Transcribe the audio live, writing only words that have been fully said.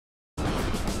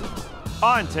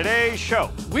On today's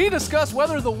show, we discuss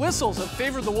whether the whistles have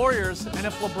favored the Warriors and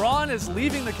if LeBron is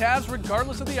leaving the Cavs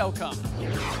regardless of the outcome.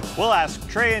 We'll ask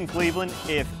Trey in Cleveland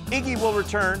if Iggy will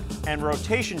return and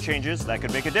rotation changes that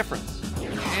could make a difference.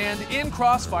 And in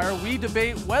Crossfire, we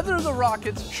debate whether the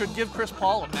Rockets should give Chris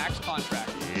Paul a max contract.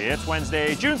 It's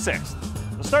Wednesday, June 6th.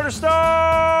 The starter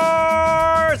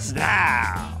starts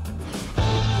now.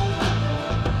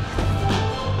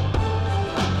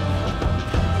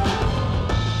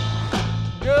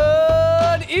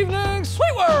 Good evening,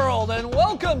 Sweet World, and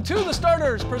welcome to The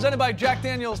Starters, presented by Jack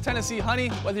Daniel's Tennessee Honey.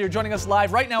 Whether you're joining us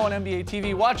live right now on NBA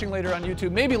TV, watching later on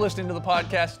YouTube, maybe listening to the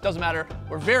podcast, doesn't matter.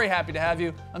 We're very happy to have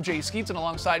you. I'm Jay Skeets, and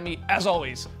alongside me, as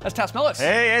always, that's Tas Melis.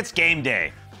 Hey, it's game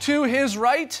day. To his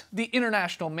right, the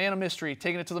international man of mystery,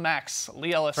 taking it to the max,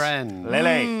 Lee Ellis. Friend.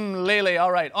 Lele. Lele.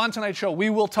 All right, on tonight's show, we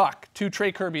will talk to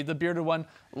Trey Kirby, the bearded one,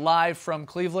 live from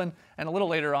Cleveland, and a little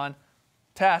later on,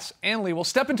 Tas and Lee will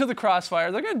step into the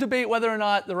crossfire. They're going to debate whether or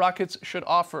not the Rockets should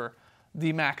offer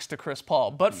the max to Chris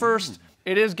Paul. But first,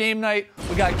 it is game night.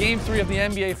 We got game 3 of the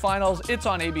NBA Finals. It's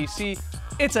on ABC.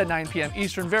 It's at 9 p.m.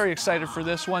 Eastern. Very excited for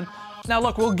this one. Now,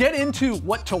 look, we'll get into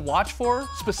what to watch for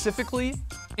specifically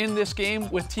in this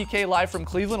game with TK live from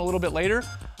Cleveland a little bit later.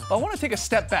 But I want to take a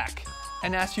step back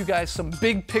and ask you guys some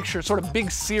big picture, sort of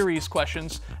big series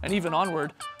questions, and even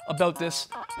onward, about this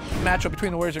matchup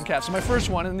between the Warriors and Cavs. So my first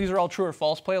one, and these are all true or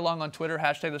false, play along on Twitter,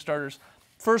 hashtag the starters.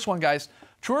 First one, guys,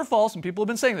 true or false, and people have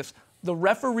been saying this, the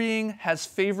refereeing has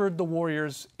favored the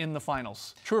Warriors in the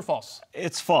finals. True or false?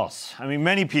 It's false. I mean,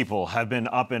 many people have been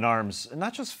up in arms,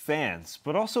 not just fans,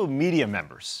 but also media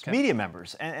members. Okay. Media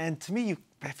members. And to me,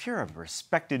 if you're a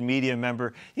respected media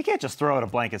member, you can't just throw out a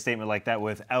blanket statement like that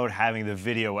without having the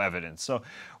video evidence. So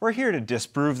we're here to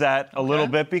disprove that a little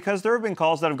bit, because there have been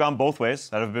calls that have gone both ways,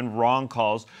 that have been wrong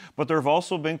calls, but there have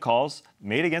also been calls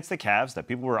made against the Cavs that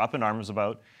people were up in arms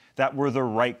about that were the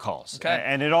right calls. Okay.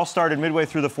 And it all started midway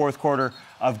through the fourth quarter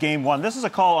of game 1. This is a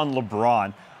call on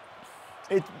LeBron.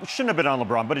 It shouldn't have been on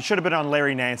LeBron, but it should have been on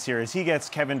Larry Nance here as he gets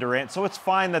Kevin Durant. So it's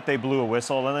fine that they blew a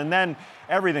whistle, and then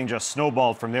everything just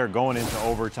snowballed from there, going into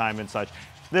overtime and such.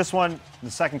 This one,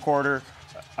 the second quarter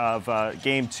of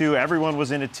game 2, everyone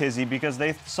was in a tizzy because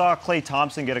they saw Klay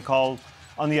Thompson get a call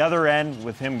on the other end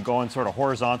with him going sort of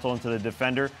horizontal into the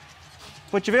defender.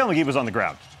 But JaVale McGee was on the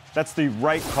ground. That's the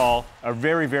right call, a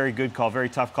very, very good call, very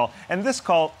tough call. And this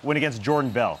call went against Jordan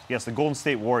Bell, yes, the Golden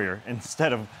State Warrior,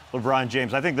 instead of LeBron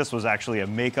James. I think this was actually a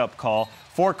makeup call.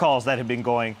 4 calls that had been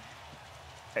going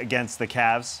against the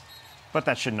Cavs, but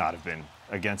that should not have been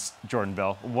against Jordan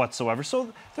Bell whatsoever.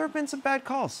 So there have been some bad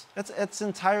calls. That's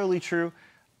entirely true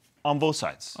on both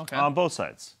sides. Okay. On both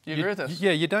sides. Do you agree with this?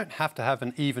 Yeah, you don't have to have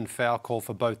an even foul call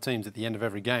for both teams at the end of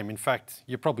every game. In fact,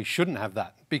 you probably shouldn't have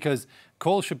that, because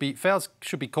fouls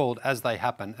should be called as they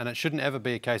happen, and it shouldn't ever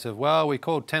be a case of, well, we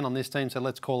called 10 on this team, so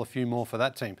let's call a few more for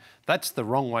that team. That's the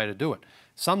wrong way to do it.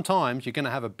 Sometimes you're going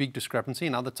to have a big discrepancy,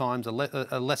 and other times a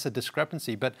lesser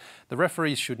discrepancy, but the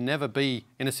referees should never be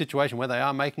in a situation where they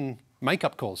are making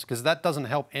make-up calls, because that doesn't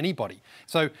help anybody.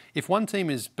 So if one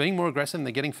team is being more aggressive and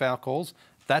they're getting foul calls,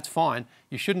 that's fine.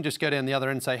 You shouldn't just go down the other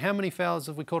end and say, how many fouls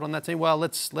have we called on that team? Well,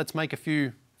 let's make a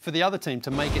few for the other team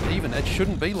to make it even. It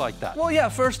shouldn't be like that. Well, yeah,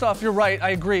 first off, you're right. I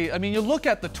agree. I mean, you look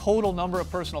at the total number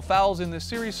of personal fouls in this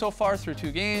series so far through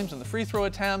 2 games, and the free throw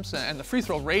attempts and the free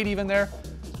throw rate even there.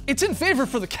 It's in favor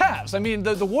for the Cavs. I mean,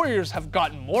 the Warriors have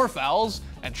gotten more fouls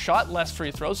and shot less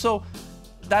free throws, so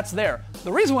that's there.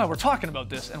 The reason why we're talking about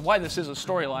this and why this is a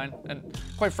storyline, and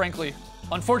quite frankly,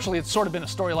 unfortunately, it's sort of been a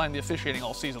storyline in the officiating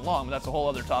all season long, but that's a whole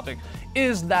other topic,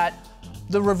 is that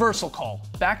the reversal call,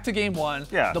 back to game 1,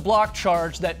 the block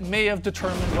charge that may have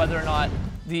determined whether or not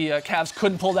the Cavs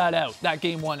couldn't pull that out, that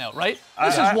game 1 out, right?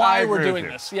 This is why we're doing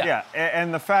this. Yeah,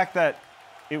 and the fact that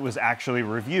it was actually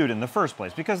reviewed in the first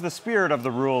place, because the spirit of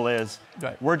the rule is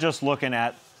we're just looking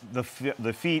at the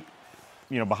feet,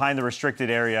 behind the restricted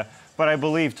area. But I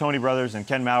believe Tony Brothers and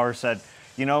Ken Maurer said,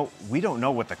 we don't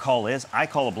know what the call is. I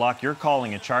call a block, you're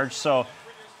calling a charge. So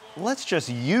let's just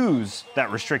use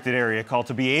that restricted area call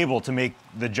to be able to make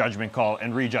the judgment call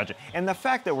and rejudge it. And the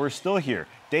fact that we're still here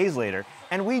days later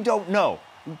and we don't know,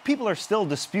 people are still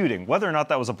disputing whether or not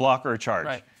that was a block or a charge.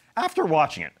 Right. After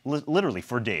watching it, literally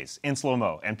for days in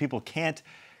slow-mo, and people can't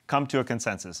come to a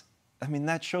consensus. I mean,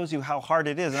 that shows you how hard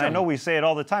it is. And I know we say it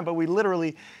all the time, but we're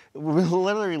literally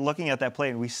looking at that play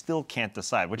and we still can't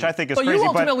decide, which I think is crazy. But you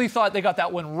ultimately thought they got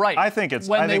that one right. I think it's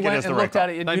when I think they it went is the and right looked call. at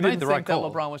it, and They you made didn't the think right that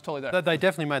call. LeBron was totally there. They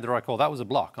definitely made the right call. That was a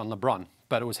block on LeBron,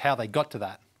 but it was how they got to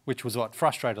that, which was what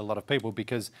frustrated a lot of people,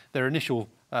 because their initial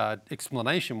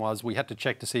explanation was we had to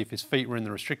check to see if his feet were in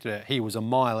the restricted area. He was a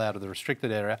mile out of the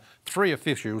restricted area. 3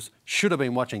 officials should have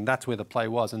been watching. That's where the play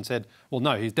was, and said, well,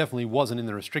 no, he definitely wasn't in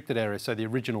the restricted area, so the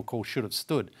original call should have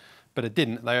stood. But it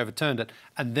didn't. They overturned it.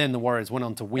 And then the Warriors went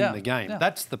on to win the game. Yeah.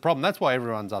 That's the problem. That's why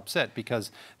everyone's upset,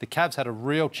 because the Cavs had a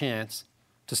real chance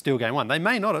to steal game one. They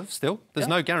may not have still. There's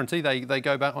no guarantee they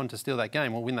go back on to steal that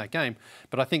game or win that game.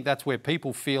 But I think that's where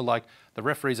people feel like the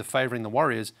referees are favouring the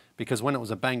Warriors, because when it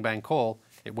was a bang-bang call,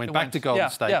 it went back to Golden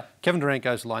State. Yeah. Kevin Durant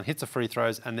goes to the line, hits the free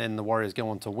throws, and then the Warriors go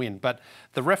on to win. But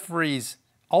the referees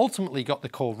ultimately got the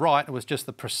call right. It was just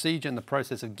the procedure and the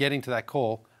process of getting to that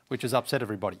call which has upset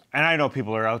everybody. And I know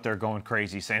people are out there going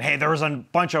crazy saying, hey, there was a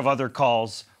bunch of other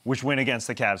calls which win against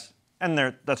the Cavs. And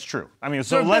that's true. I mean,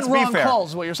 so let's be fair.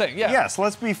 Calls, is what you're saying. Yeah. Yes,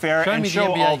 let's be fair and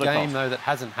show all the calls. Show me the NBA game, though, that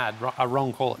hasn't had a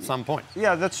wrong call at some point.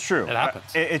 Yeah, that's true. It happens.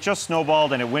 It just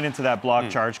snowballed, and it went into that block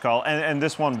charge call. And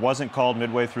this one wasn't called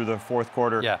midway through the fourth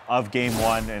quarter of Game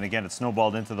 1. And again, it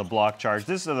snowballed into the block charge.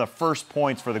 This is the first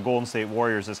points for the Golden State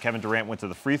Warriors as Kevin Durant went to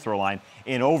the free throw line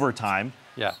in overtime.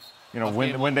 Yeah. You know,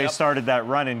 when they started that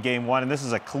run in Game 1, and this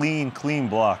is a clean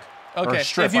block. Okay, or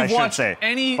strip, if you've I should watched say,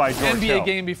 any by George NBA Hill.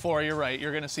 game before, you're right,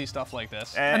 you're going to see stuff like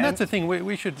this. And that's the thing,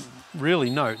 we should really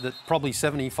note that probably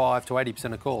 75 to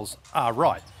 80% of calls are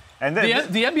right. And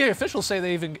then, the NBA officials say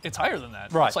it's higher than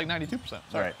that. Right. It's like 92%. Sorry.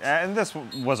 Right, and this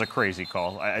was a crazy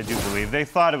call, I do believe. They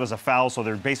thought it was a foul, so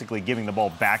they're basically giving the ball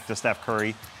back to Steph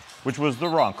Curry, which was the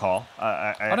wrong call.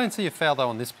 I don't see a foul, though,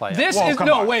 on this play. This is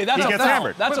no way. That's a foul.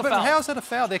 Hammered. That's a foul. But how's that a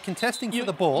foul? They're contesting for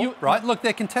the ball, right? Look,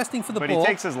 they're contesting for the ball. But he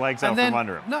takes his legs out from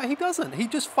under him. No, he doesn't. He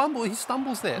just fumbles. He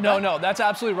stumbles there. No, that's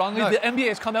absolutely wrong. No. The NBA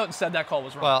has come out and said that call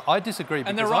was wrong. Well, I disagree,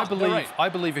 because they're wrong. I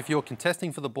believe if you're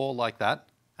contesting for the ball like that,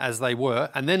 as they were,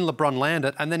 and then LeBron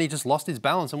landed, and then he just lost his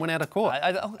balance and went out of court.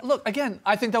 Look, again,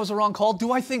 I think that was a wrong call.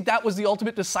 Do I think that was the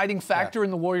ultimate deciding factor in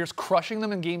the Warriors crushing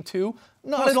them in Game 2?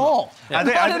 Not at all. Yeah.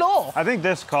 Not at all. I think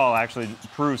this call actually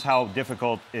proves how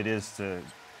difficult it is to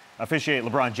officiate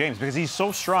LeBron James, because he's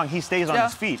so strong, he stays on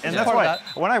his feet. And that's why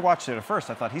when I watched it at first,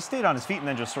 I thought he stayed on his feet and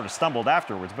then just sort of stumbled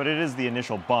afterwards. But it is the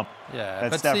initial bump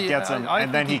that Steph gets him,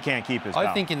 and then he can't keep his balance.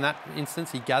 I think in that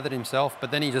instance, he gathered himself, but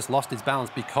then he just lost his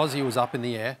balance because he was up in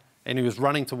the air and he was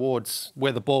running towards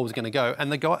where the ball was going to go,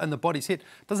 and the body's hit.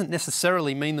 Doesn't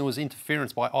necessarily mean there was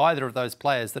interference by either of those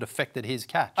players that affected his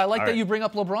catch. I like that you bring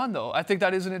up LeBron, though. I think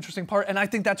that is an interesting part, and I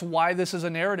think that's why this is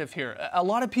a narrative here. A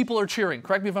lot of people are cheering,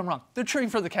 correct me if I'm wrong, they're cheering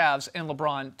for the Cavs and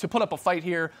LeBron to put up a fight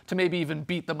here, to maybe even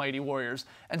beat the mighty Warriors.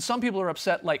 And some people are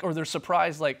upset, or they're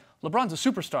surprised, LeBron's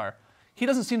a superstar. He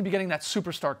doesn't seem to be getting that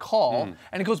superstar call,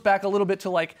 and it goes back a little bit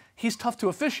to, he's tough to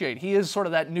officiate. He is sort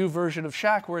of that new version of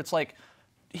Shaq, where it's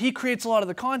he creates a lot of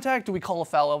the contact. Do we call a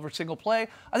foul over single play?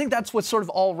 I think that's what's sort of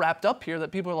all wrapped up here,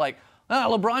 that people are like,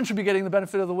 LeBron should be getting the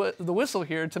benefit of the whistle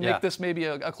here to make this maybe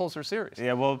a closer series.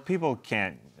 Yeah, well, people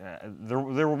can't.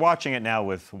 They're watching it now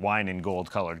with wine and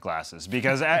gold-colored glasses,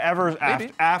 because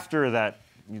after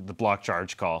the block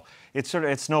charge call, it's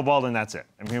snowballed, and that's it.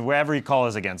 I mean, every call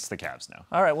is against the Cavs now.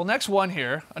 All right, well, next one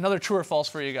here, another true or false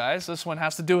for you guys. This one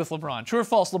has to do with LeBron. True or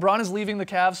false, LeBron is leaving the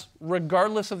Cavs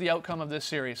regardless of the outcome of this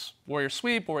series. Warriors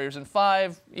sweep, Warriors in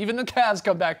 5, even the Cavs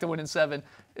come back to win in 7.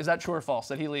 Is that true or false,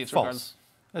 that he leaves regardless?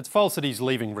 It's false that he's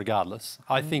leaving regardless.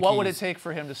 I think. What would it take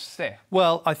for him to stay?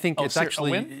 Well, I think it's actually.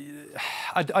 A win?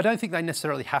 I don't think they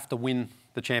necessarily have to win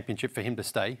the championship for him to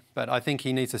stay, but I think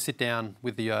he needs to sit down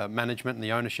with the management and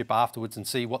the ownership afterwards and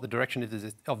see what the direction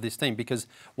is of this team, because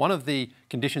one of the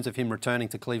conditions of him returning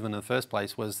to Cleveland in the first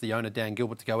place was the owner, Dan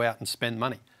Gilbert, to go out and spend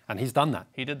money. And he's done that.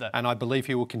 He did that. And I believe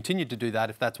he will continue to do that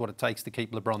if that's what it takes to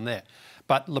keep LeBron there.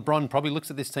 But LeBron probably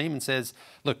looks at this team and says,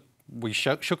 look, we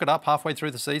shook it up halfway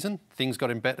through the season. Things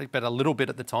got better a little bit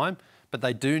at the time, but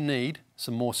they do need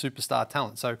some more superstar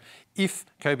talent. So if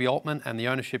Koby Altman and the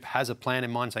ownership has a plan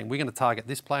in mind saying we're going to target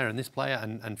this player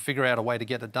and figure out a way to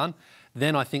get it done,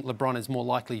 then I think LeBron is more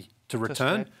likely to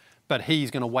return. But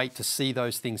he's going to wait to see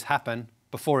those things happen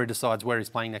before he decides where he's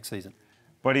playing next season.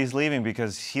 But he's leaving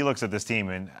because he looks at this team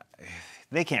and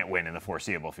they can't win in the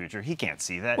foreseeable future. He can't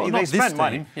see that. Well, they spent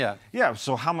money. Team, yeah. Yeah,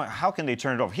 so how can they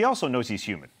turn it over? He also knows he's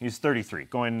human. He's 33.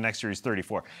 Going next year, he's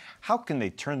 34. How can they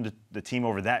turn the team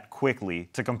over that quickly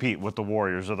to compete with the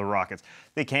Warriors or the Rockets?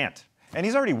 They can't. And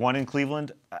he's already won in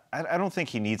Cleveland. I don't think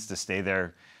he needs to stay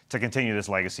there to continue this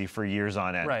legacy for years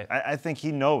on end. Right. I think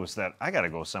he knows that I got to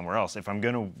go somewhere else if I'm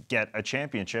going to get a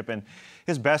championship. And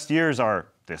his best years are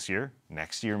this year,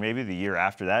 next year, maybe the year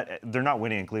after that. They're not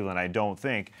winning in Cleveland, I don't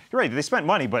think. You're right. They spent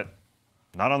money, but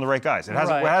not on the right guys. It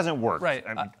hasn't worked. Right.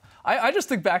 I just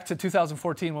think back to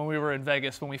 2014 when we were in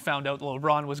Vegas when we found out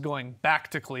LeBron was going back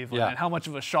to Cleveland and how much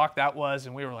of a shock that was.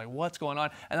 And we were like, what's going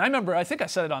on? And I remember, I think I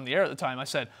said it on the air at the time. I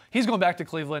said, he's going back to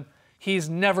Cleveland. He's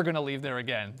never going to leave there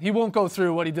again. He won't go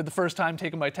through what he did the first time,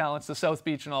 taking my talents to South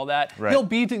Beach and all that. Right. He'll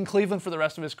be in Cleveland for the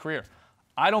rest of his career.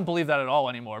 I don't believe that at all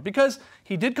anymore because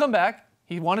he did come back.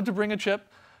 He wanted to bring a chip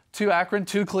to Akron,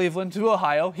 to Cleveland, to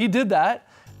Ohio. He did that.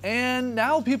 And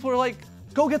now people are like,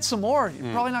 go get some more.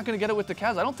 You're probably not going to get it with the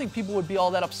Cavs. I don't think people would be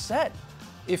all that upset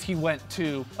if he went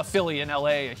to a Philly in LA,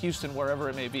 a Houston, wherever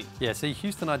it may be. Yeah, see,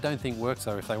 Houston I don't think works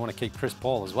though if they want to keep Chris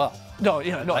Paul as well. No,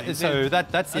 yeah, no. So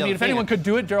that's the I mean, if anyone could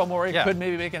do it, Daryl Morey could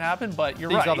maybe make it happen, but you're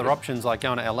right. These other options like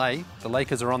going to LA, the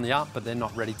Lakers are on the up, but they're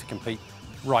not ready to compete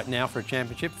right now for a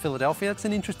championship. Philadelphia, it's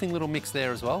an interesting little mix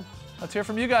there as well. Let's hear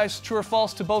from you guys. True or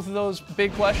false to both of those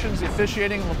big questions, the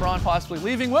officiating, LeBron possibly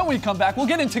leaving. When we come back, we'll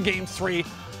get into Game 3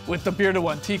 with the bearded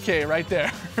one, TK, right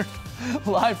there.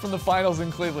 Live from the finals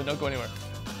in Cleveland. Don't go anywhere.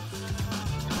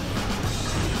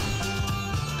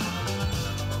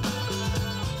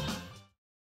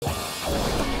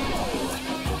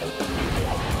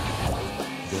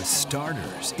 The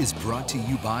Starters is brought to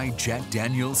you by Jack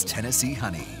Daniel's Tennessee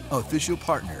Honey, official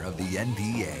partner of the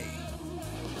NBA.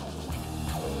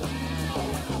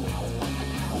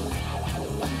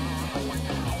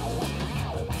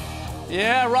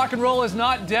 Yeah, rock and roll is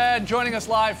not dead. Joining us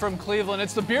live from Cleveland,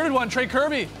 it's the bearded one, Trey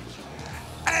Kirby.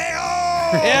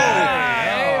 Ayo!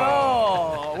 Yeah,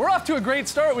 ayo! We're off to a great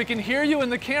start. We can hear you and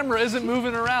the camera isn't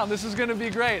moving around. This is going to be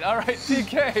great. All right,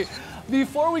 TK,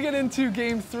 before we get into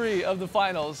Game 3 of the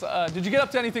finals, did you get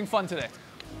up to anything fun today?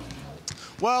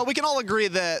 Well, we can all agree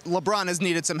that LeBron has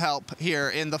needed some help here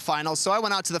in the finals, so I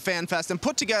went out to the Fan Fest and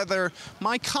put together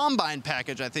my combine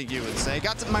package, I think you would say.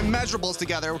 Got my measurables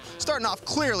together, starting off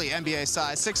clearly NBA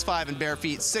size, 6'5" in bare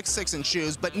feet, 6'6" in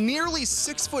shoes, but nearly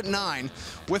 6'9"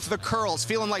 with the curls,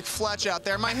 feeling like Fletch out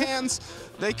there. My hands,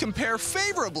 they compare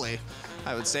favorably,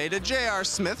 I would say, to J.R.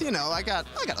 Smith. You know, I got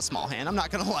a small hand. I'm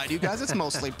not going to lie to you guys. It's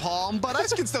mostly palm, but I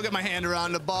can still get my hand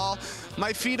around the ball.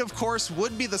 My feet, of course,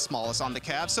 would be the smallest on the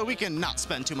Cavs, so we can not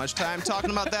spend too much time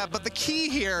talking about that. But the key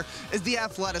here is the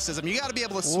athleticism. You got to be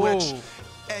able to switch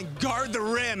and guard the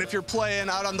rim if you're playing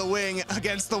out on the wing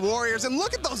against the Warriors. And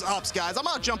look at those ups, guys. I'm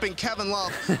out jumping Kevin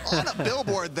Love on a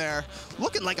billboard there,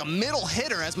 looking like a middle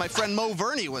hitter, as my friend Mo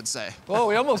Verney would say. Whoa,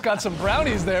 we almost got some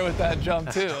brownies there with that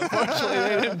jump, too. Unfortunately,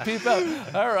 they didn't peep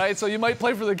out. All right, so you might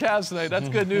play for the Cavs tonight. That's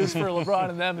good news for LeBron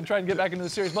and them and try and get back into the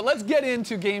series. But let's get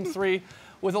into Game 3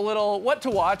 with a little what to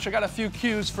watch. I got a few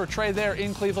cues for Trey there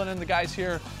in Cleveland and the guys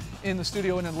here in the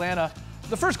studio in Atlanta.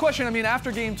 The first question, I mean,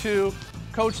 after Game 2,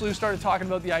 Coach Lou started talking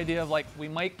about the idea of, like, we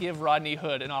might give Rodney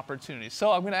Hood an opportunity.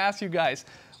 So I'm going to ask you guys,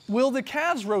 will the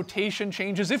Cavs' rotation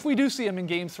changes, if we do see him in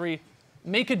Game 3,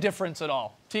 make a difference at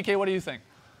all? TK, what do you think?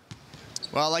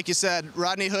 Well, like you said,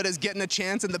 Rodney Hood is getting a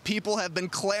chance, and the people have been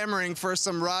clamoring for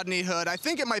some Rodney Hood. I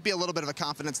think it might be a little bit of a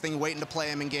confidence thing waiting to play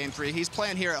him in Game 3. He's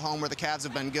playing here at home where the Cavs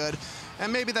have been good,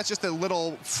 and maybe that's just a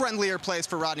little friendlier place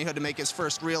for Rodney Hood to make his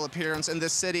first real appearance in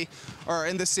this city, or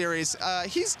in this series.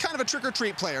 He's kind of a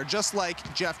trick-or-treat player, just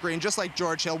like Jeff Green, just like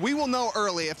George Hill. We will know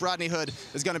early if Rodney Hood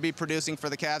is going to be producing for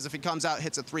the Cavs. If he comes out,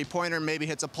 hits a three-pointer, maybe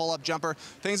hits a pull-up jumper,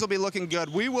 things will be looking good.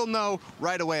 We will know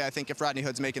right away, I think, if Rodney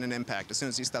Hood's making an impact as soon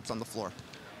as he steps on the floor.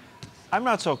 I'm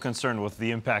not so concerned with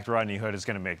the impact Rodney Hood is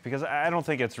going to make because I don't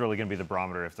think it's really going to be the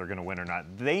barometer if they're going to win or not.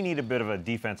 They need a bit of a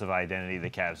defensive identity, the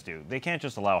Cavs do. They can't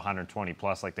just allow 120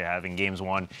 plus like they have in Games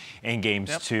 1 and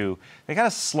Games 2. They got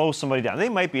to slow somebody down. They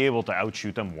might be able to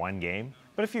outshoot them one game,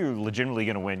 but if you're legitimately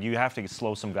going to win, you have to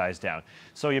slow some guys down.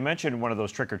 So you mentioned one of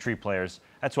those trick-or-treat players.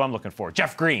 That's who I'm looking for,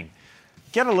 Jeff Green.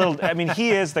 Get a little, I mean, he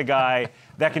is the guy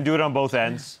that can do it on both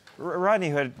ends. Rodney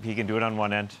Hood, he can do it on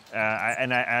one end,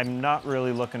 I'm not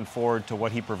really looking forward to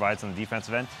what he provides on the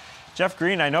defensive end. Jeff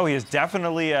Green, I know he is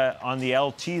definitely on the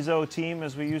El Tizo team,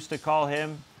 as we used to call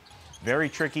him. Very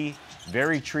tricky,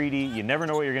 very treaty. You never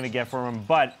know what you're going to get from him,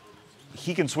 but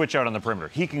he can switch out on the perimeter.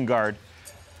 He can guard.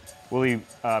 Will he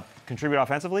contribute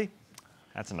offensively?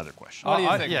 That's another question. What do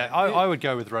you think? I would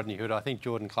go with Rodney Hood. I think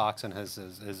Jordan Clarkson has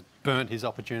burnt his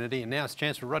opportunity, and now it's a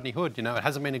chance for Rodney Hood. You know, it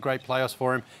hasn't been a great playoffs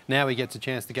for him. Now he gets a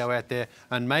chance to go out there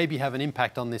and maybe have an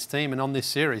impact on this team and on this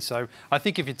series. So I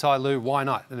think if you're Ty Lue, why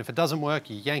not? And if it doesn't work,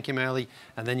 you yank him early,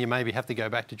 and then you maybe have to go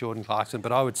back to Jordan Clarkson.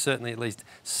 But I would certainly at least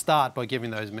start by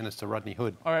giving those minutes to Rodney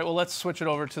Hood. All right, well, let's switch it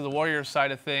over to the Warriors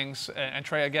side of things. And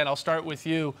Trey, again, I'll start with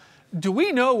you. Do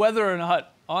we know whether or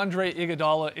not Andre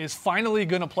Iguodala is finally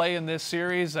going to play in this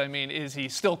series? I mean, is he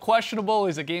still questionable?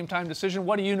 Is it a game-time decision?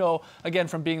 What do you know, again,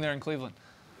 from being there in Cleveland?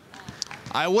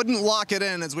 I wouldn't lock it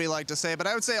in, as we like to say, but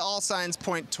I would say all signs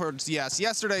point towards yes.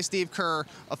 Yesterday, Steve Kerr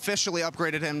officially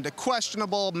upgraded him to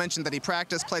questionable, mentioned that he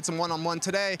practiced, played some one-on-one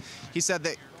today. He said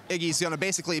that Iggy's going to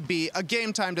basically be a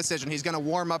game-time decision. He's going to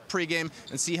warm up pregame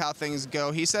and see how things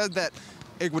go. He said that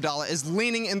Iguodala is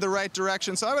leaning in the right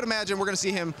direction, so I would imagine we're going to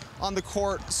see him on the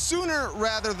court sooner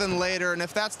rather than later, and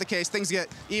if that's the case, things get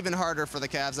even harder for the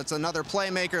Cavs. That's another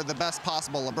playmaker, the best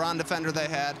possible LeBron defender they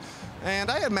had,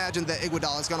 and I imagine that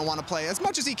Iguodala is going to want to play as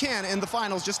much as he can in the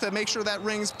finals just to make sure that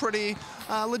ring's pretty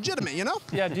legitimate, you know?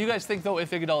 Yeah, do you guys think, though, if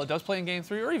Iguodala does play in Game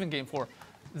 3 or even Game 4,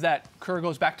 that Kerr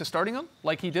goes back to starting him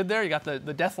like he did there? You got the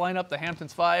death lineup, the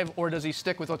Hamptons 5, or does he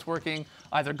stick with what's working,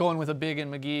 either going with a big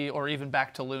and McGee or even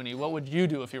back to Looney? What would you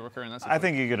do if you were Kerr in that situation? I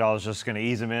think Iguodala's just going to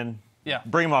ease him in,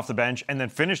 bring him off the bench, and then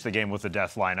finish the game with the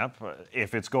death lineup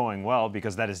if it's going well,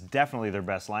 because that is definitely their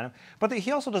best lineup. But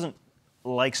he also doesn't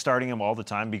like starting him all the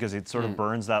time because it sort of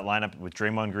burns that lineup with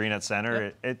Draymond Green at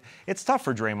center. Yep. It's tough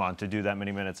for Draymond to do that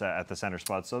many minutes at the center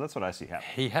spot, so that's what I see happening.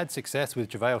 He had success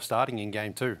with JaVale starting in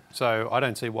Game 2, so I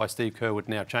don't see why Steve Kerr would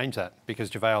now change that,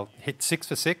 because JaVale hit 6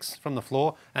 for 6 from the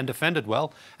floor and defended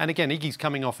well. And again, Iggy's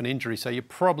coming off an injury, so you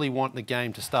probably want the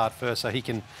game to start first so he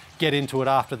can get into it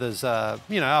after there's,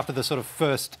 after the sort of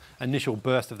first initial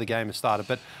burst of the game has started.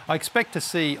 But I expect to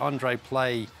see Andre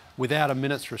play without a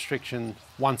minute's restriction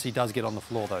once he does get on the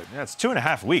floor, though. Yeah, it's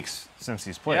 2.5 weeks since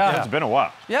he's played. Yeah. It's been a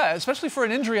while. Yeah, especially for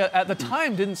an injury at the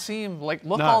time didn't seem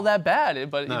all that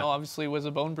bad. But, obviously was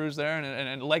a bone bruise there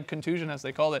and leg contusion, as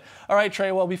they called it. All right,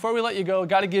 Trey, well, before we let you go,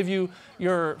 got to give you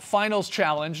your finals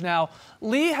challenge. Now,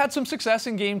 Lee had some success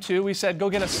in Game 2. We said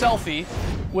go get a selfie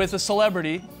with a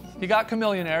celebrity. He got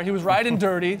Chameleonaire. He was riding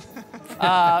dirty.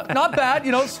 Not bad,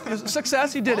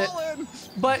 success, he did it.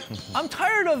 But I'm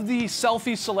tired of the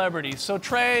selfie celebrities. So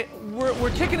Trey,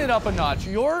 we're kicking it up a notch.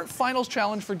 Your finals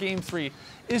challenge for Game 3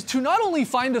 is to not only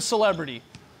find a celebrity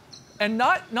and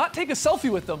not take a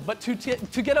selfie with them, but to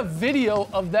get a video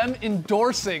of them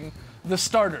endorsing the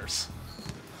starters.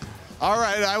 All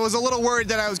right, I was a little worried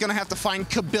that I was going to have to find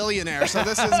Kabillionaire, so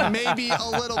this is maybe a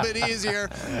little bit easier.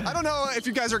 I don't know if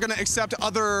you guys are going to accept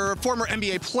other former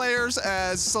NBA players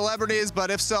as celebrities,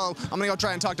 but if so, I'm going to go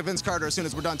try and talk to Vince Carter as soon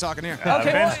as we're done talking here.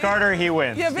 Okay, Vince Carter, he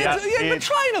wins. Yeah, but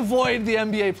try and avoid the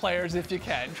NBA players if you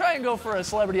can. Try and go for a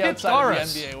celebrity outside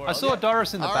of the NBA world. I saw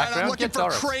Doris in the background. All right, I'm looking for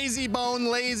Doris. Crazy Bone,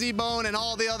 Lazy Bone, and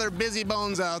all the other busy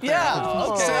bones out there. Yeah,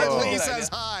 okay. Say That's a Lee good says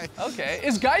idea. hi. Okay,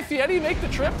 is Guy Fieri make the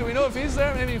trip? Do we know if he's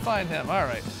there? Maybe find him. All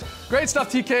right. Great stuff,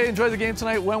 TK. Enjoy the game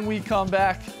tonight. When we come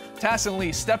back, Tass and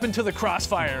Lee step into the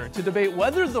crossfire to debate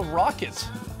whether the Rockets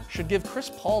should give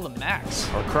Chris Paul the max.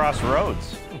 Or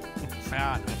Crossroads.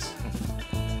 Nice.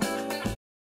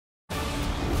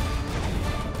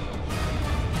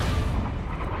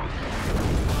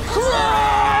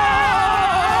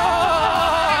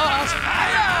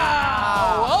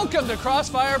 Welcome to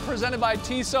Crossfire, presented by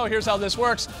TISO. Here's how this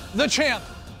works. The champ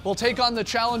will take on the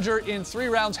challenger in 3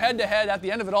 rounds head-to-head. At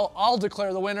the end of it all, I'll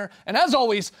declare the winner. And as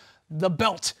always, the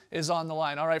belt is on the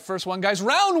line. All right, first one, guys.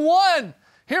 Round 1.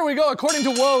 Here we go. According to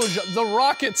Woj, the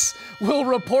Rockets will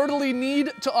reportedly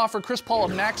need to offer Chris Paul a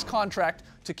max contract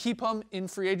to keep him in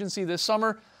free agency this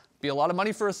summer. Be a lot of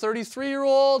money for a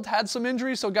 33-year-old, had some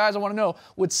injuries. So, guys, I want to know,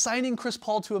 would signing Chris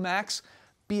Paul to a max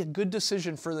be a good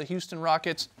decision for the Houston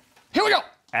Rockets? Here we go.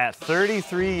 At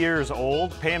 33 years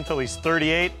old, pay him till he's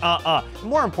 38?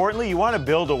 More importantly, you want to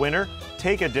build a winner?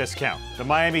 Take a discount. The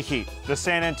Miami Heat, the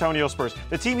San Antonio Spurs,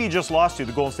 the team he just lost to,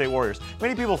 the Golden State Warriors.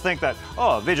 Many people think that,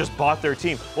 they just bought their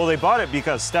team. Well, they bought it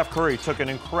because Steph Curry took an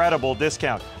incredible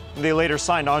discount. They later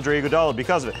signed Andre Iguodala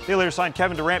because of it. They later signed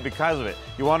Kevin Durant because of it.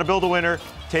 You want to build a winner?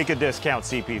 Take a discount,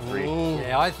 CP3. Ooh.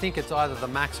 Yeah, I think it's either the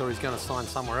max or he's going to sign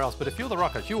somewhere else. But if you're the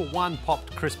Rockets, you were one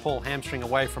popped Chris Paul hamstring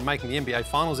away from making the NBA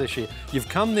Finals this year. You've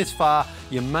come this far,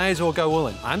 you may as well go all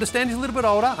in. I understand he's a little bit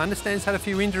older, I understand he's had a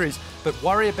few injuries, but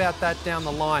worry about that down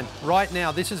the line. Right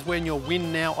now, this is when your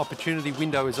win now opportunity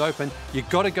window is open. You've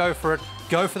got to go for it.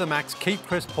 Go for the max, keep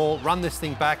Chris Paul, run this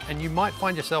thing back, and you might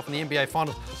find yourself in the NBA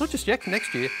Finals, not just yet,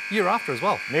 next year, year after as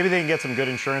well. Maybe they can get some good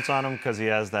insurance on him because he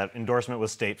has that endorsement with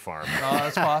State Farm. Oh,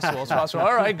 that's possible. It's possible.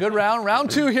 All right, good round.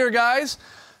 Round 2 here, guys.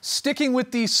 Sticking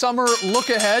with the summer look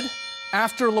ahead.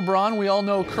 After LeBron, we all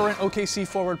know current OKC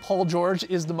forward Paul George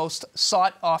is the most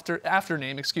sought after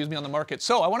name, on the market.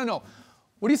 So I want to know,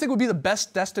 what do you think would be the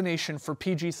best destination for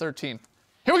PG-13?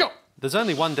 Here we go. There's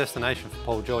only one destination for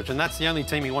Paul George, and that's the only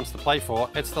team he wants to play for.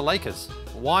 It's the Lakers.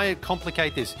 Why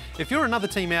complicate this? If you're another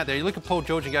team out there, you look at Paul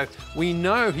George and go, we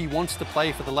know he wants to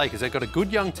play for the Lakers. They've got a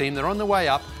good young team. They're on the way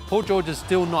up. Paul George is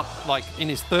still not in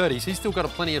his 30s. He's still got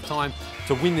plenty of time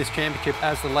to win this championship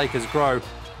as the Lakers grow.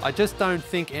 I just don't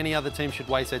think any other team should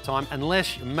waste their time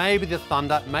unless maybe the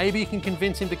Thunder, maybe you can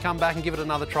convince him to come back and give it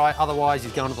another try. Otherwise,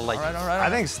 he's going to the Lakers. All right. I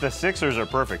think the Sixers are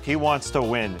perfect. He wants to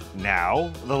win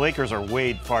now. The Lakers are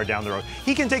way far down the road.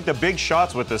 He can take the big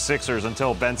shots with the Sixers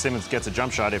until Ben Simmons gets a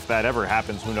jump shot. If that ever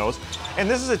happens, who knows? And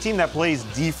this is a team that plays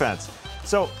defense.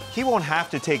 So he won't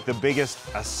have to take the biggest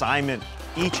assignment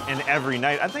each and every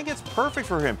night. I think it's perfect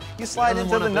for him. You slide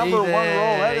into the number one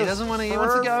role. He doesn't want to. He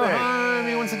wants to go home.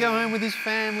 He wants to go home with his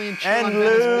family and chill And on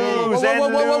Venice Beach.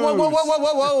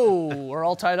 Whoa. We're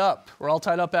all tied up. We're all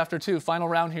tied up after 2. Final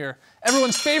round here.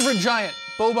 Everyone's favorite giant,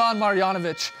 Boban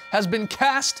Marjanovic, has been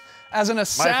cast as an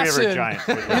assassin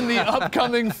in the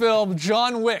upcoming film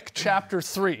John Wick Chapter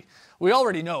 3. We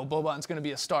already know Boban's going to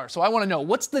be a star, so I want to know,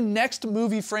 what's the next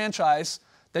movie franchise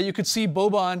that you could see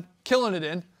Boban killing it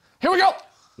in? Here we go.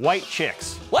 White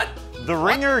Chicks. What? The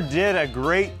Ringer did a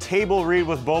great table read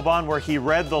with Boban where he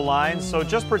read the lines, so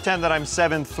just pretend that I'm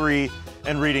 7'3"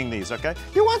 and reading these, okay?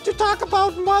 You want to talk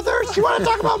about mothers? You want to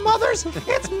talk about mothers?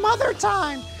 It's mother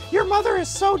time. Your mother is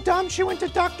so dumb she went to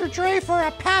Dr. Dre for a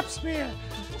pap smear.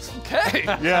 Okay.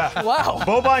 Yeah. Wow.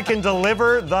 Boban can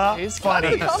deliver the He's got the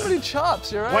funnies. comedy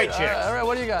chops. You're right. White Chicks. All right,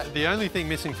 what do you got? The only thing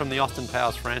missing from the Austin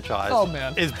Powers franchise Oh,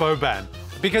 man. is Boban.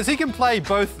 Because he can play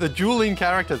both the dueling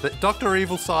characters, the Dr.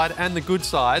 Evil side and the good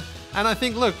side. And I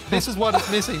think, look, this is what is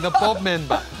missing, the Bob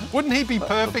member. Wouldn't he be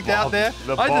perfect out there?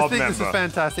 I just think this is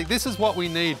fantastic. This is what we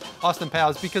need, Austin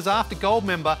Powers, because after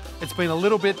Goldmember, it's been a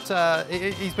little bit,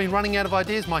 he's been running out of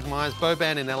ideas, Mike Myers.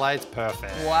 Boban in LA, it's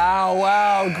perfect.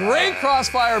 Wow. Great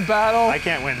crossfire battle. I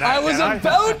can't win that, I was can I?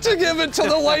 about to give it to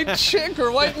the white chick or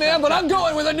white man, but I'm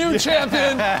going with a new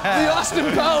champion, the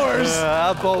Austin Powers.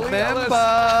 Bob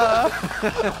member.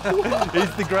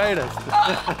 He's the greatest.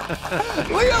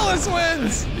 Leolis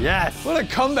wins. Yes. What a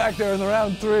comeback there in the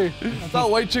round 3. I thought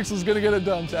White Chicks was going to get it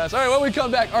done, Taz. All right, when we come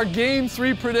back, our Game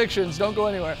 3 predictions. Don't go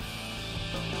anywhere.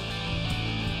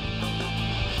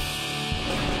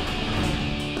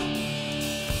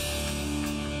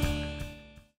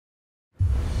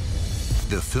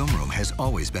 The film room has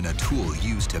always been a tool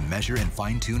used to measure and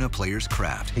fine-tune a player's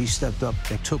craft. He stepped up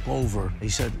and took over. He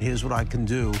said, here's what I can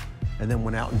do, and then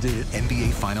went out and did it.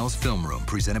 NBA Finals Film Room,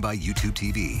 presented by YouTube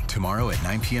TV. Tomorrow at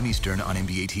 9 p.m. Eastern on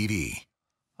NBA TV.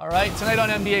 All right, tonight on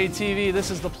NBA TV,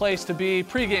 this is the place to be.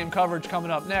 Pre-game coverage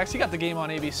coming up next. You got the game on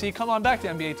ABC. Come on back to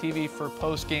NBA TV for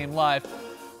post-game live.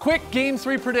 Quick Game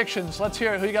 3 predictions. Let's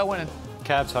hear it. Who you got winning?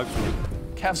 Cavs, hopefully.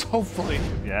 Cavs, hopefully.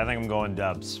 Yeah, I think I'm going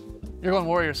Dubs. You're going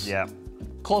Warriors. Yeah.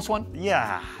 Close one?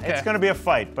 Yeah, it's Okay. going to be a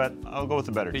fight, but I'll go with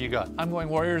the better Who team. you got? I'm going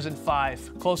Warriors in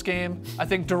 5. Close game. I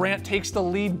think Durant takes the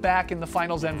lead back in the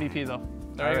Finals MVP, though.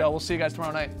 There you go. We'll see you guys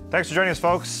tomorrow night. Thanks for joining us,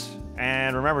 folks.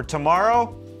 And remember,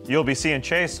 tomorrow, you'll be seeing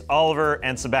Chase, Oliver,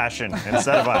 and Sebastian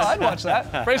instead of us. I'd watch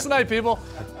that. Brace the night, people.